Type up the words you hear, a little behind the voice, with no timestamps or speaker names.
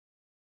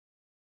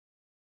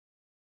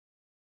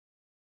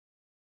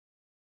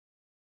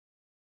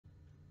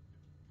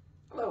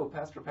Hello,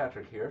 Pastor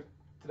Patrick here.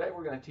 Today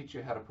we're going to teach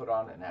you how to put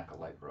on an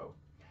acolyte robe.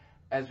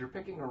 As you're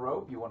picking a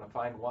robe, you want to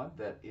find one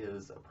that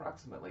is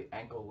approximately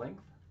ankle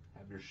length.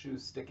 Have your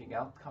shoes sticking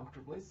out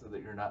comfortably so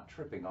that you're not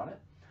tripping on it.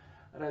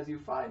 And as you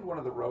find one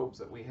of the robes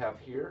that we have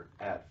here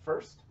at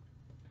first,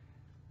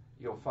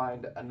 you'll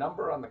find a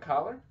number on the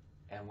collar,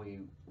 and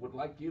we would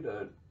like you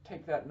to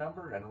take that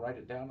number and write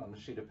it down on the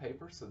sheet of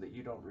paper so that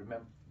you don't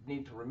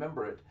need to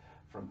remember it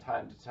from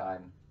time to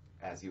time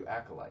as you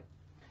acolyte.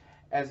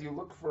 As you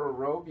look for a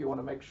robe, you want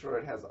to make sure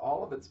it has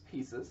all of its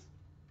pieces.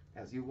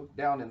 As you look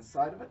down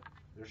inside of it,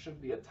 there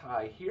should be a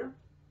tie here,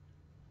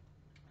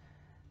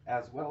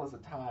 as well as a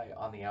tie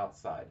on the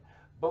outside.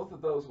 Both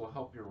of those will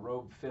help your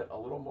robe fit a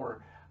little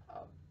more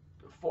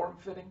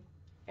form-fitting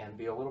and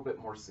be a little bit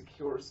more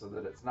secure so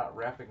that it's not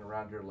wrapping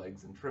around your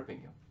legs and tripping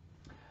you.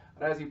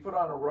 But as you put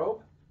on a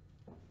robe,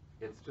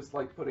 it's just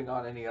like putting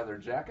on any other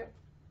jacket.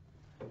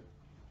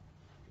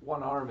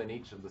 One arm in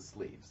each of the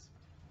sleeves.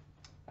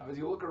 Now, as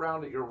you look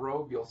around at your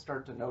robe, you'll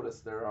start to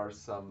notice there are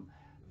some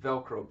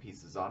Velcro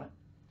pieces on it.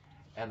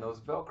 And those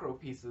Velcro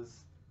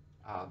pieces,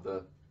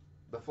 the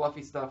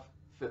fluffy stuff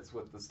fits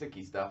with the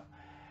sticky stuff.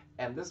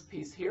 And this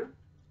piece here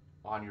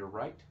on your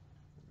right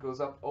goes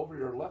up over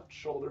your left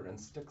shoulder and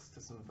sticks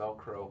to some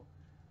Velcro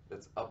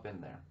that's up in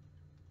there.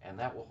 And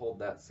that will hold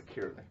that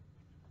securely.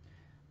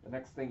 The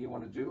next thing you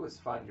want to do is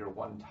find your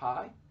one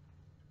tie,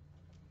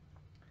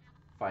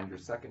 find your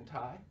second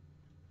tie,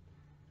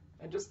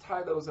 and just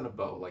tie those in a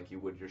bow like you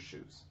would your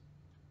shoes.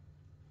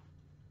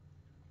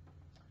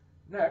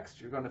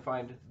 Next, you're going to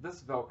find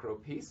this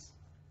Velcro piece,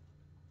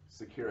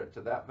 secure it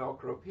to that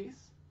Velcro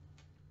piece,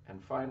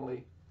 and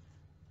finally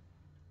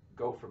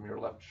go from your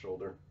left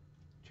shoulder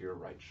to your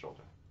right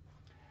shoulder.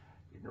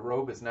 Your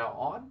robe is now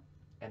on,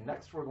 and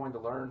next we're going to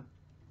learn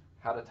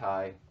how to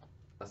tie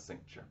a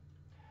cincture.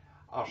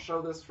 I'll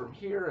show this from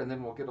here, and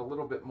then we'll get a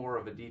little bit more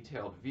of a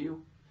detailed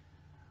view.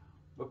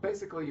 But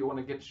basically, you want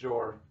to get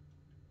your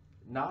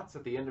knots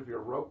at the end of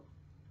your rope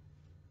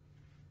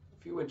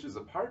a few inches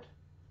apart.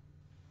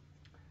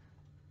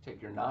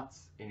 Take your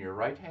knots in your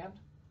right hand,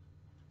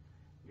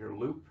 your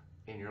loop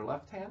in your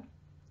left hand,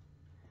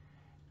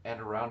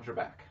 and around your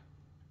back.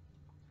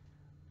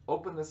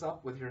 Open this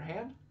up with your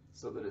hand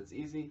so that it's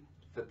easy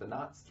to fit the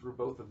knots through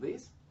both of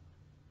these,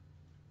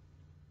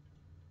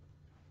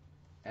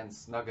 and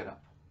snug it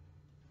up.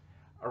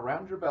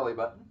 Around your belly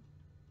button,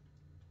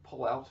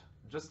 pull out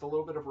just a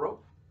little bit of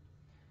rope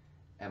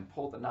and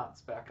pull the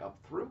knots back up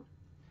through,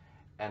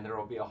 and there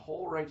will be a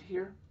hole right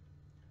here.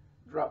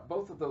 Drop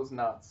both of those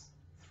knots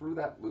through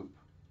that loop,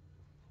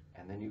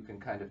 and then you can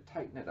kind of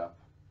tighten it up,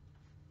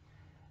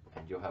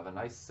 and you'll have a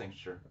nice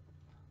cincture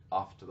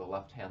off to the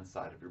left-hand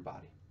side of your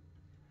body.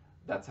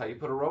 That's how you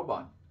put a robe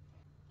on.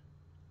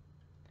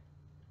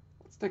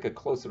 Let's take a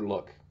closer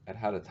look at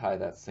how to tie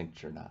that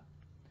cincture knot.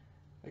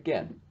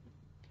 Again,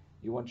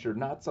 you want your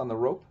knots on the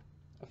rope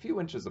a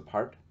few inches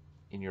apart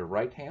in your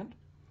right hand.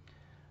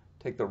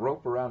 Take the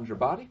rope around your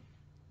body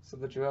so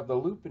that you have the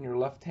loop in your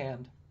left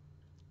hand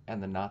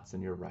and the knots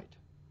in your right.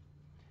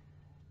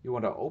 You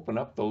want to open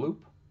up the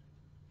loop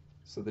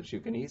so that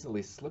you can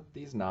easily slip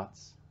these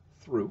knots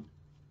through,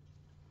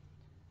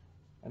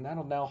 and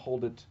that'll now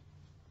hold it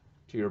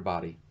to your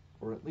body,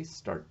 or at least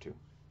start to.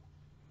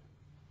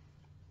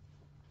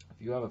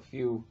 If you have a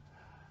few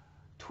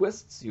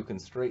twists, you can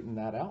straighten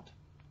that out,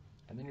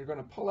 and then you're going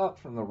to pull out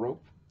from the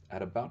rope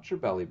at about your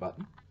belly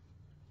button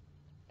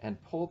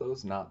and pull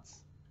those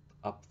knots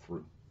up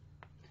through.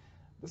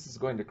 This is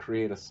going to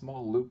create a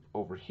small loop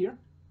over here.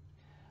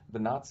 The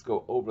knots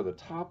go over the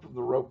top of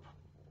the rope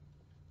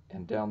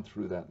and down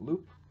through that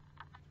loop.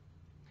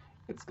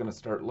 It's going to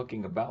start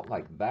looking about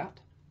like that.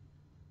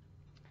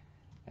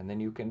 And then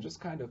you can just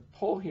kind of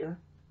pull here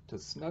to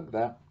snug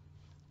that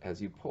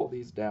as you pull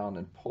these down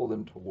and pull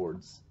them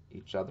towards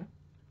each other.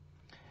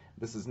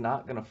 This is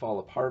not going to fall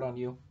apart on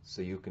you,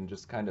 so you can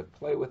just kind of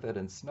play with it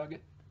and snug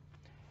it.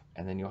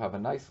 And then you'll have a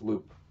nice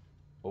loop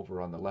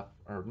over on the left,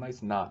 or a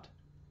nice knot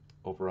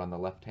over on the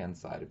left-hand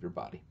side of your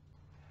body.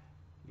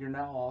 You're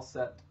now all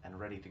set and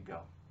ready to go.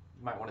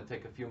 You might want to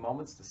take a few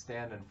moments to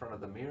stand in front of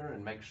the mirror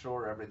and make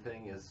sure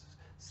everything is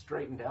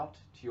straightened out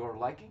to your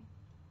liking.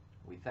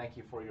 We thank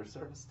you for your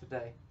service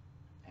today,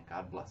 and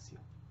God bless you.